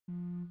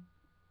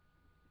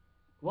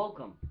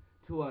Welcome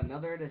to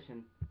another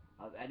edition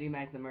of Eddie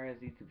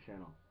McNamara's YouTube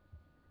channel.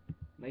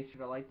 Make sure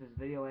to like this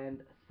video and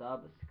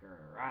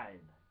subscribe.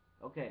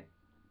 Okay.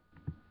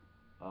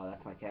 Oh,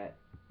 that's my cat.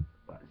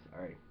 But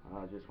sorry,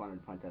 I just wanted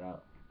to point that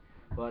out.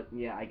 But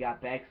yeah, I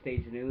got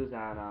backstage news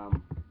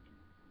on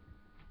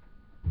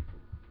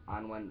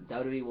when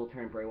WWE will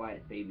turn Bray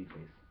Wyatt babyface.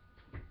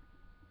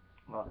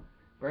 Well,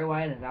 Bray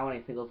Wyatt has now won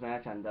a singles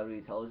match on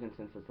WWE television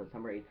since the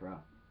September 8th Raw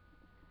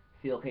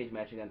steel cage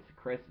match against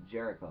Chris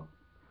Jericho.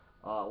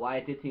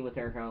 Wyatt did team with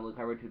Eric and Luke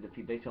Harper to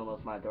defeat Big Show and Los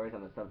Matadores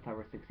on the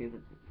September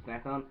 16th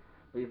SmackDown.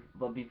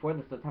 But before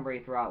the September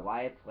 8th Raw,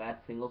 Wyatt's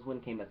last singles win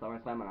came at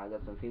SummerSlam on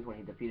August 17th when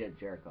he defeated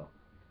Jericho.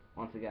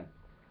 Once again.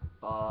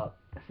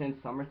 Since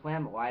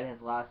SummerSlam, Wyatt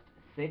has lost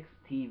 6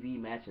 TV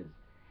matches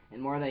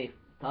and more than a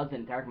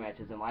dozen dark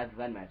matches and live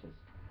event matches.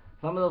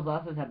 Some of those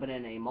losses have been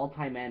in a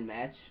multi-man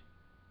match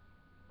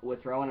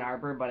with Rowan and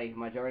Harper, but a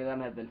majority of them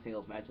have been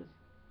singles matches.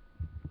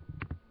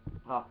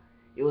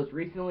 It was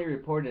recently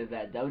reported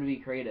that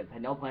WWE Creative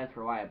had no plans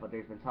for Wyatt, but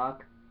there's been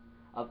talk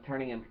of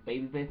turning him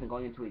babyface and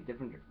going into a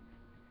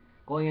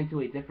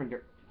different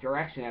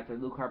direction after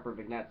Luke Harper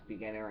vignettes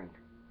began airing.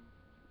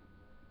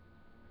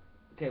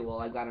 Okay, well,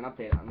 I've got an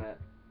update on that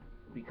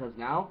because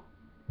now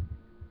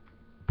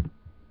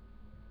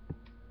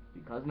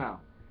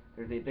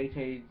there's a big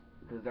change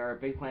because there are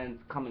big plans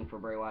coming for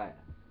Bray Wyatt.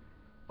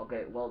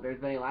 Okay, well,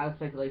 there's been a lot of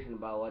speculation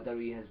about what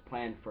WWE has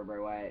planned for Bray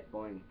Wyatt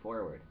going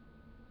forward.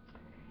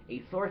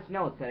 A source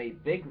notes that a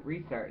big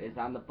restart is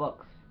on the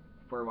books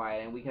for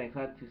Wyatt, and we can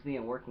expect to see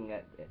him working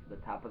at the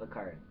top of the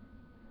card.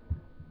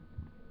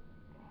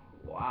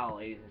 Wow,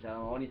 ladies and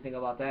gentlemen, what do you think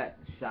about that?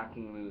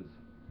 Shocking news.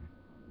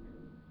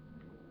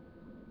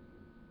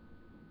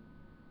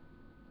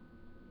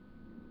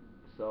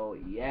 So,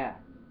 yeah.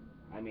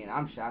 I mean,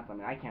 I'm shocked. I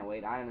mean, I can't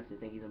wait. I honestly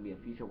think he's going to be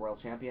a future world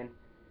champion.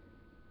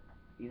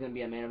 He's going to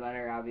be a main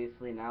eventer,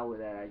 obviously, now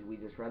that we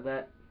just read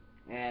that.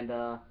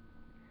 And,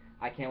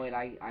 I can't wait.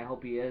 I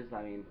hope he is.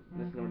 I mean,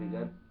 this is going to be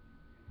good.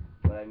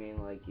 But, I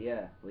mean, like,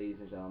 yeah, ladies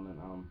and gentlemen,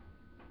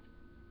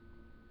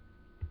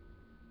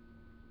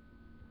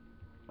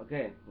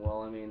 okay,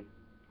 well, I mean,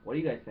 what do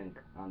you guys think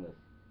on this?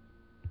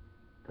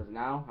 Because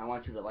now, I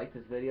want you to like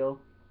this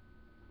video.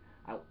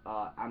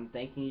 I'm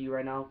thanking you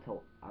right now.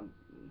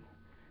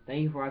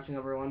 Thank you for watching,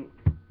 everyone.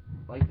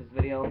 Like this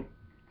video.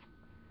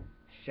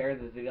 Share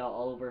this video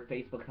all over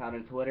Facebook, account,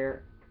 and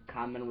Twitter.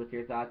 Comment with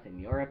your thoughts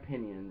and your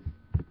opinions.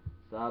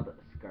 Subscribe.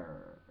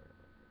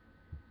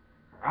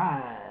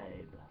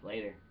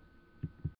 Later.